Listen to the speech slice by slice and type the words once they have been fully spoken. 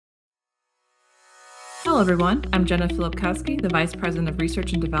Hello, everyone. I'm Jenna Filipkowski, the Vice President of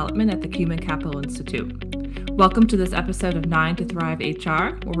Research and Development at the Human Capital Institute. Welcome to this episode of 9 to Thrive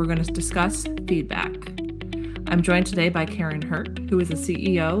HR, where we're going to discuss feedback. I'm joined today by Karen Hurt, who is the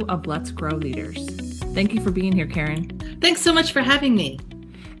CEO of Let's Grow Leaders. Thank you for being here, Karen. Thanks so much for having me.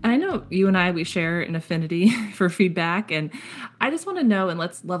 And I know you and I, we share an affinity for feedback, and I just want to know, and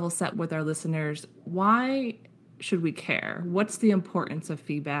let's level set with our listeners, why should we care? What's the importance of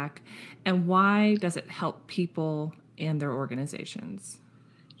feedback, and why does it help people and their organizations?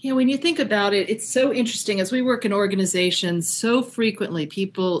 Yeah, when you think about it, it's so interesting. As we work in organizations, so frequently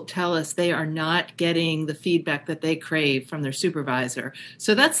people tell us they are not getting the feedback that they crave from their supervisor.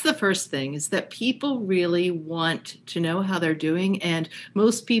 So that's the first thing, is that people really want to know how they're doing, and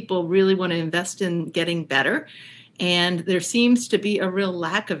most people really want to invest in getting better. And there seems to be a real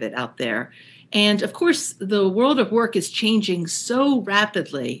lack of it out there. And of course, the world of work is changing so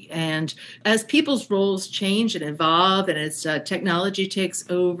rapidly. And as people's roles change and evolve, and as technology takes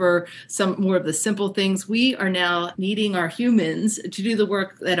over some more of the simple things, we are now needing our humans to do the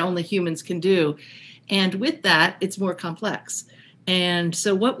work that only humans can do. And with that, it's more complex. And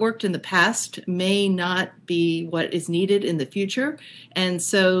so what worked in the past may not be what is needed in the future. And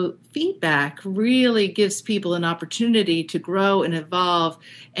so feedback really gives people an opportunity to grow and evolve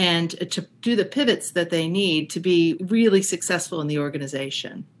and to do the pivots that they need to be really successful in the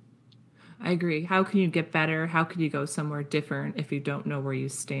organization. I agree. How can you get better? How can you go somewhere different if you don't know where you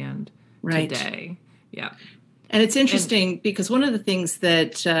stand today? Yeah. And it's interesting because one of the things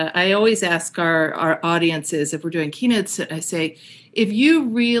that I always ask our audiences if we're doing keynotes, I say, if you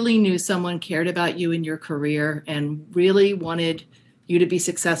really knew someone cared about you in your career and really wanted you to be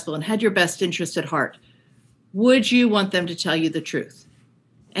successful and had your best interest at heart, would you want them to tell you the truth?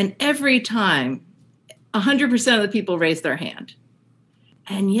 And every time, 100% of the people raise their hand.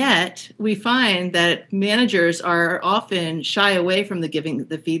 And yet we find that managers are often shy away from giving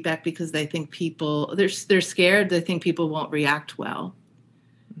the feedback because they think they're scared. They think people won't react well.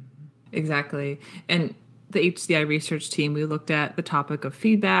 Exactly. And the HCI research team, we looked at the topic of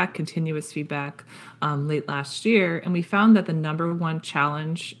feedback, continuous feedback, late last year, and we found that the number one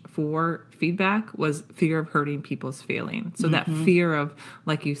challenge for feedback was fear of hurting people's feelings. So that fear of,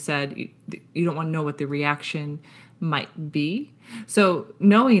 like you said, you don't want to know what the reaction might be. So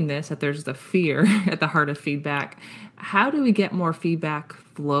knowing this, that there's the fear at the heart of feedback, how do we get more feedback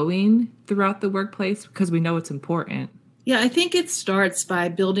flowing throughout the workplace? Because we know it's important. Yeah, I think it starts by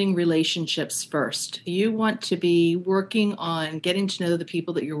building relationships first. You want to be working on getting to know the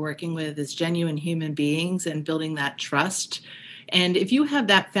people that you're working with as genuine human beings and building that trust. And if you have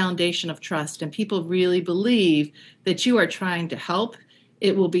that foundation of trust and people really believe that you are trying to help,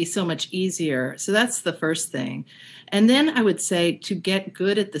 it will be so much easier. So that's the first thing. And then I would say to get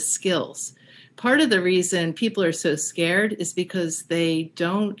good at the skills. Part of the reason people are so scared is because they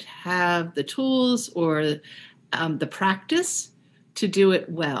don't have the tools or the practice to do it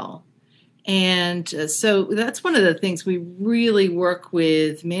well. And so that's one of the things we really work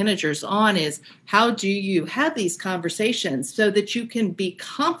with managers on, is how do you have these conversations so that you can be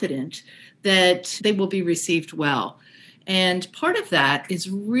confident that they will be received well. And part of that is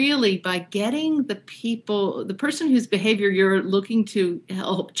really by getting the person whose behavior you're looking to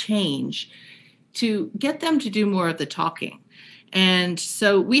help change, to get them to do more of the talking. And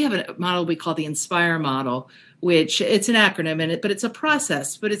so we have a model we call the INSPIRE model, which it's an acronym but it's a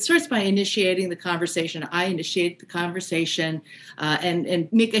process. But it starts by initiating the conversation. I initiate the conversation and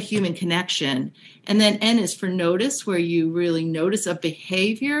make a human connection. And then N is for notice, where you really notice a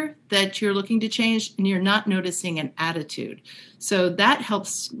behavior that you're looking to change and you're not noticing an attitude. So that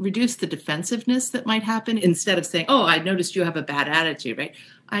helps reduce the defensiveness that might happen, instead of saying, oh, I noticed you have a bad attitude, right?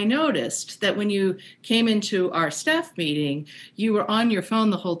 I noticed that when you came into our staff meeting, you were on your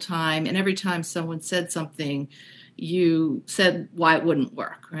phone the whole time, and every time someone said something, you said why it wouldn't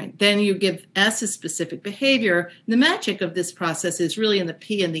work, right? Then you give S a specific behavior. The magic of this process is really in the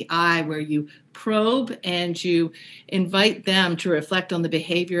P and the I, where you probe and you invite them to reflect on the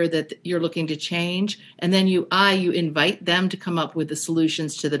behavior that you're looking to change. And then you invite them to come up with the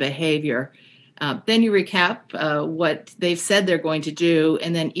solutions to the behavior. Then you recap what they've said they're going to do,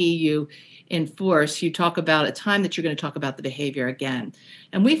 and then E, you enforce. You talk about a time that you're going to talk about the behavior again.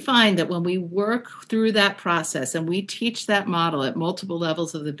 And we find that when we work through that process and we teach that model at multiple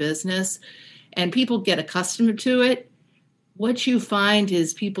levels of the business and people get accustomed to it, what you find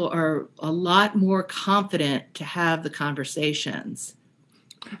is people are a lot more confident to have the conversations.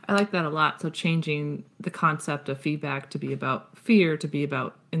 I like that a lot. So changing the concept of feedback to be about fear, to be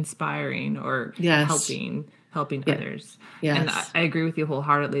about inspiring or helping others. Yes. And I agree with you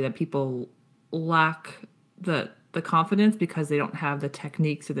wholeheartedly that people lack the confidence because they don't have the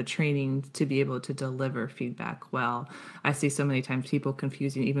techniques or the training to be able to deliver feedback well. I see so many times people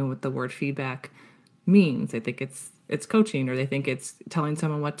confusing even what the word feedback means. They think it's coaching, or they think it's telling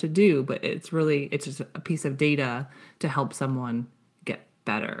someone what to do, but it's just a piece of data to help someone get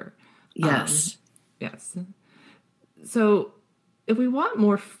better. Yes. Yes. So if we want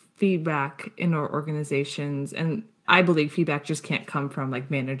more feedback in our organizations, and I believe feedback just can't come from like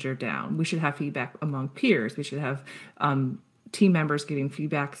manager down. We should have feedback among peers. We should have team members giving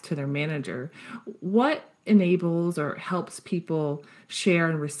feedback to their manager. What enables or helps people share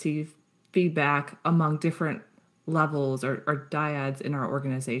and receive feedback among different levels or dyads in our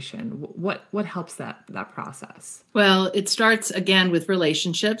organization? What helps that process? Well, it starts again with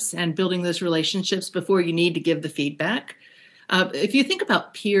relationships and building those relationships before you need to give the feedback. If you think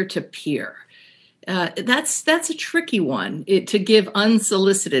about peer to peer, that's a tricky one to give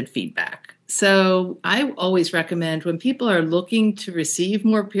unsolicited feedback. So I always recommend when people are looking to receive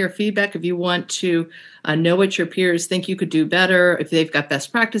more peer feedback, if you want to know what your peers think you could do better, if they've got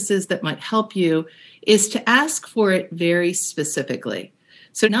best practices that might help you, is to ask for it very specifically.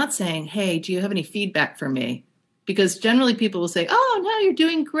 So not saying, hey, do you have any feedback for me? Because generally people will say, oh, no, you're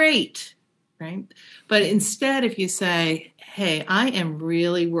doing great, right? But instead, if you say, hey, I am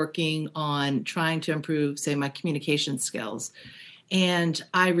really working on trying to improve, say, my communication skills, and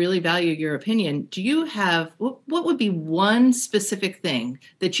I really value your opinion. Do you have, what would be one specific thing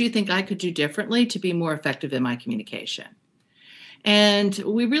that you think I could do differently to be more effective in my communication? And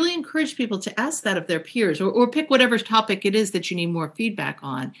we really encourage people to ask that of their peers, or pick whatever topic it is that you need more feedback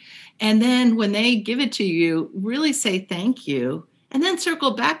on. And then when they give it to you, really say thank you, and then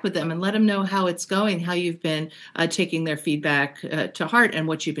circle back with them and let them know how it's going, how you've been taking their feedback to heart and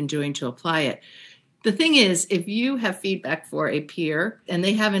what you've been doing to apply it. The thing is, if you have feedback for a peer and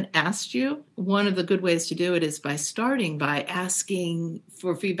they haven't asked you, one of the good ways to do it is by starting by asking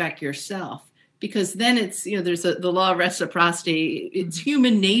for feedback yourself. Because then it's, there's the law of reciprocity. It's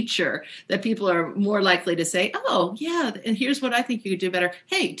human nature that people are more likely to say, oh, yeah, and here's what I think you could do better.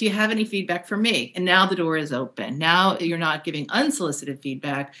 Hey, do you have any feedback for me? And now the door is open. Now you're not giving unsolicited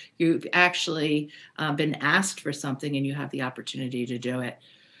feedback. You've actually been asked for something and you have the opportunity to do it.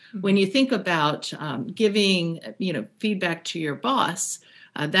 When you think about giving, feedback to your boss,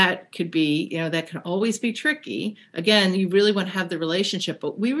 that could be, that can always be tricky. Again, you really want to have the relationship,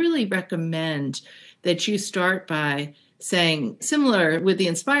 but we really recommend that you start by saying, similar with the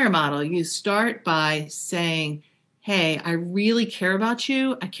Inspire model, you start by saying, hey, I really care about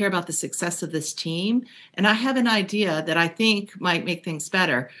you. I care about the success of this team. And I have an idea that I think might make things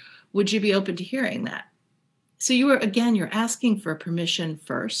better. Would you be open to hearing that? So you're asking for permission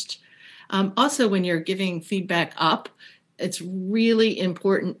first. Also, when you're giving feedback up, it's really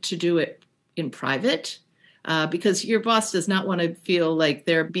important to do it in private because your boss does not want to feel like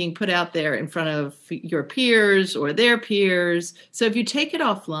they're being put out there in front of your peers or their peers. So if you take it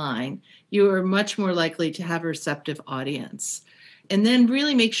offline, you are much more likely to have a receptive audience. And then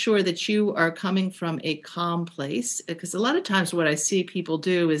really make sure that you are coming from a calm place, because a lot of times what I see people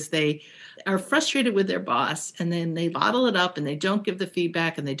do is they are frustrated with their boss and then they bottle it up and they don't give the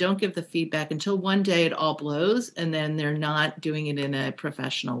feedback until one day it all blows and then they're not doing it in a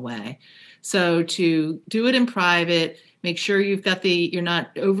professional way. So to do it in private, make sure you're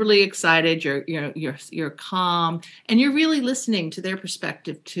not overly excited, you're calm, and you're really listening to their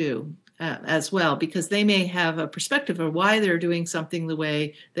perspective too. As well, because they may have a perspective of why they're doing something the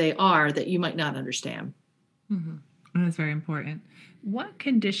way they are that you might not understand. Mm-hmm. That's very important. What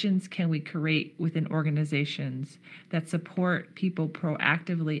conditions can we create within organizations that support people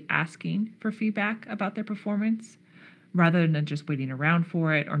proactively asking for feedback about their performance rather than just waiting around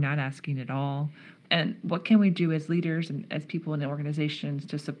for it or not asking at all? And what can we do as leaders and as people in the organizations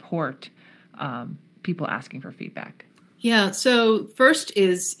to support people asking for feedback? Yeah. So first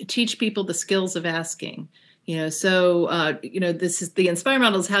is teach people the skills of asking. This is the Inspire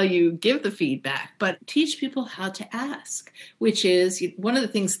model is how you give the feedback, but teach people how to ask, which is one of the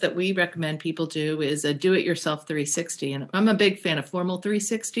things that we recommend people do is a do-it-yourself 360. And I'm a big fan of formal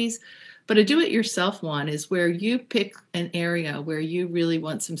 360s, but a do-it-yourself one is where you pick an area where you really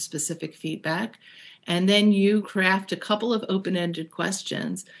want some specific feedback. And then you craft a couple of open-ended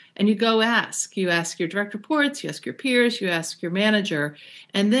questions and you go ask. You ask your direct reports, you ask your peers, you ask your manager,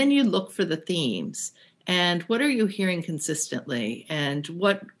 and then you look for the themes. And what are you hearing consistently? And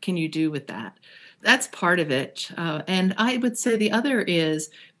what can you do with that? That's part of it. And I would say the other is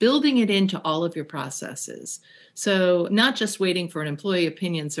building it into all of your processes. So not just waiting for an employee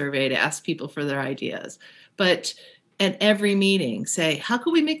opinion survey to ask people for their ideas, but at every meeting, say, how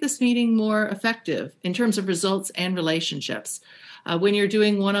can we make this meeting more effective in terms of results and relationships? When you're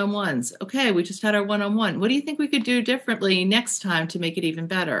doing one-on-ones, okay, we just had our one-on-one. What do you think we could do differently next time to make it even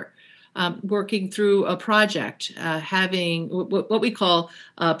better? Working through a project, having what we call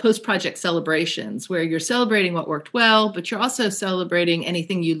post-project celebrations, where you're celebrating what worked well, but you're also celebrating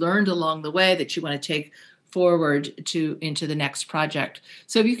anything you learned along the way that you want to take forward into the next project.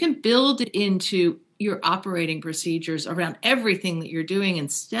 So if you can build it into your operating procedures around everything that you're doing,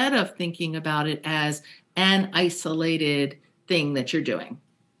 instead of thinking about it as an isolated thing that you're doing.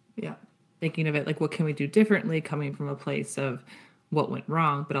 Yeah. Thinking of it like, what can we do differently, coming from a place of what went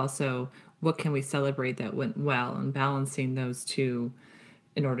wrong, but also what can we celebrate that went well, and balancing those two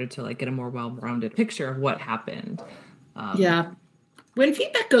in order to like get a more well-rounded picture of what happened. Yeah. When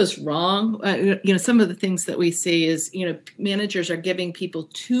feedback goes wrong, some of the things that we see is, managers are giving people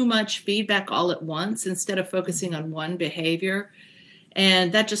too much feedback all at once instead of focusing on one behavior.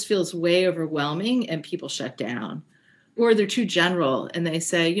 And that just feels way overwhelming and people shut down. Or they're too general and they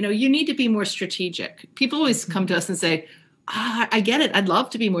say, you need to be more strategic. People always come to us and say, I get it. I'd love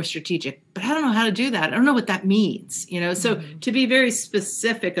to be more strategic, but I don't know how to do that. I don't know what that means, So to be very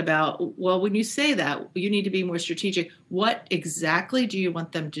specific about, well, when you say that, you need to be more strategic. What exactly do you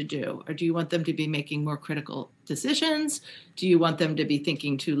want them to do? Or do you want them to be making more critical decisions? Do you want them to be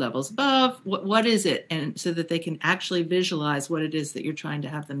thinking 2 levels above? What is it? And so that they can actually visualize what it is that you're trying to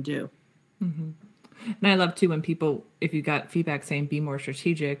have them do. Mm-hmm. And I love too when people, if you got feedback saying be more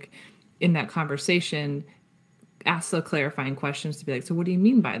strategic in that conversation, ask the clarifying questions to be like, so what do you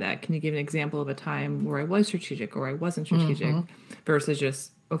mean by that? Can you give an example of a time where I was strategic or I wasn't strategic, versus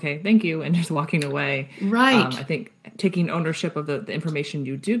just, okay, thank you, and just walking away. Right. I think taking ownership of the information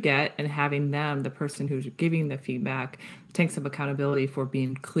you do get and having them, the person who's giving the feedback, take some accountability for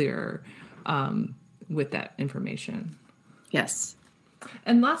being clearer with that information. Yes.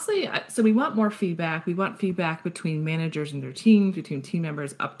 And lastly, so we want more feedback. We want feedback between managers and their teams, between team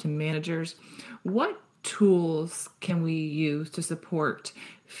members up to managers. What tools can we use to support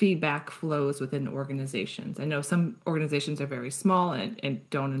feedback flows within organizations? I know some organizations are very small and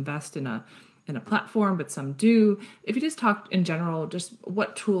don't invest in a platform, but some do. If you just talk in general, just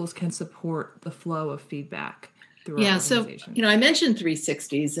what tools can support the flow of feedback through our organization? So, I mentioned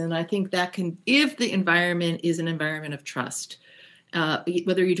 360s, and I think that can, if the environment is an environment of trust,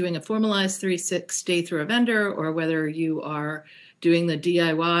 whether you're doing a formalized 360 through a vendor or whether you are doing the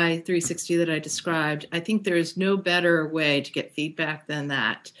DIY 360 that I described, I think there is no better way to get feedback than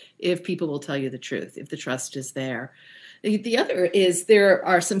that if people will tell you the truth, if the trust is there. The other is there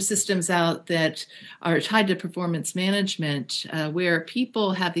are some systems out that are tied to performance management where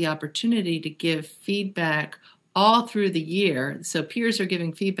people have the opportunity to give feedback all through the year. So peers are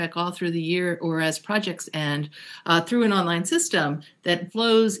giving feedback all through the year or as projects end through an online system that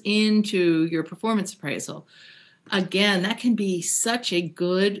flows into your performance appraisal. Again, that can be such a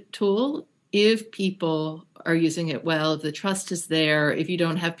good tool if people are using it well, if the trust is there, if you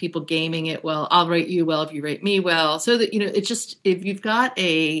don't have people gaming it, well, I'll rate you well if you rate me well. So that, it's just, if you've got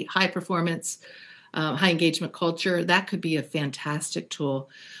a high performance, high engagement culture, that could be a fantastic tool.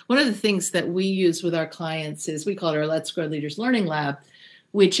 One of the things that we use with our clients is we call it our Let's Grow Leaders Learning Lab,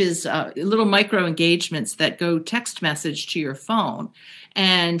 which is little micro engagements that go text message to your phone.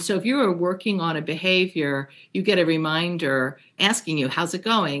 And so if you are working on a behavior, you get a reminder asking you, how's it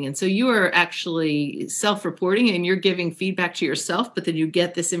going? And so you are actually self-reporting and you're giving feedback to yourself, but then you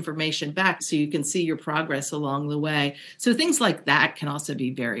get this information back so you can see your progress along the way. So things like that can also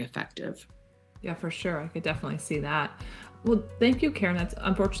be very effective. Yeah, for sure. I could definitely see that. Well, thank you, Karen. That's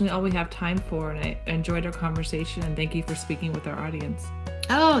unfortunately all we have time for. And I enjoyed our conversation, and thank you for speaking with our audience.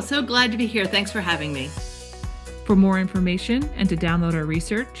 Oh, so glad to be here. Thanks for having me. For more information and to download our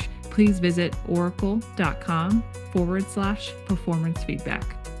research, please visit oracle.com/performance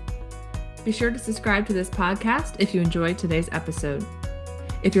feedback. Be sure to subscribe to this podcast if you enjoyed today's episode.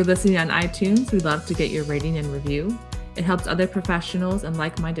 If you're listening on iTunes, we'd love to get your rating and review. It helps other professionals and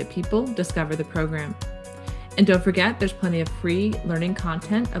like-minded people discover the program. And don't forget, there's plenty of free learning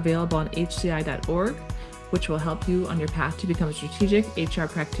content available on hci.org, which will help you on your path to become a strategic HR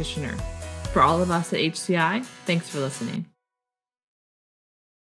practitioner. For all of us at HCI, thanks for listening.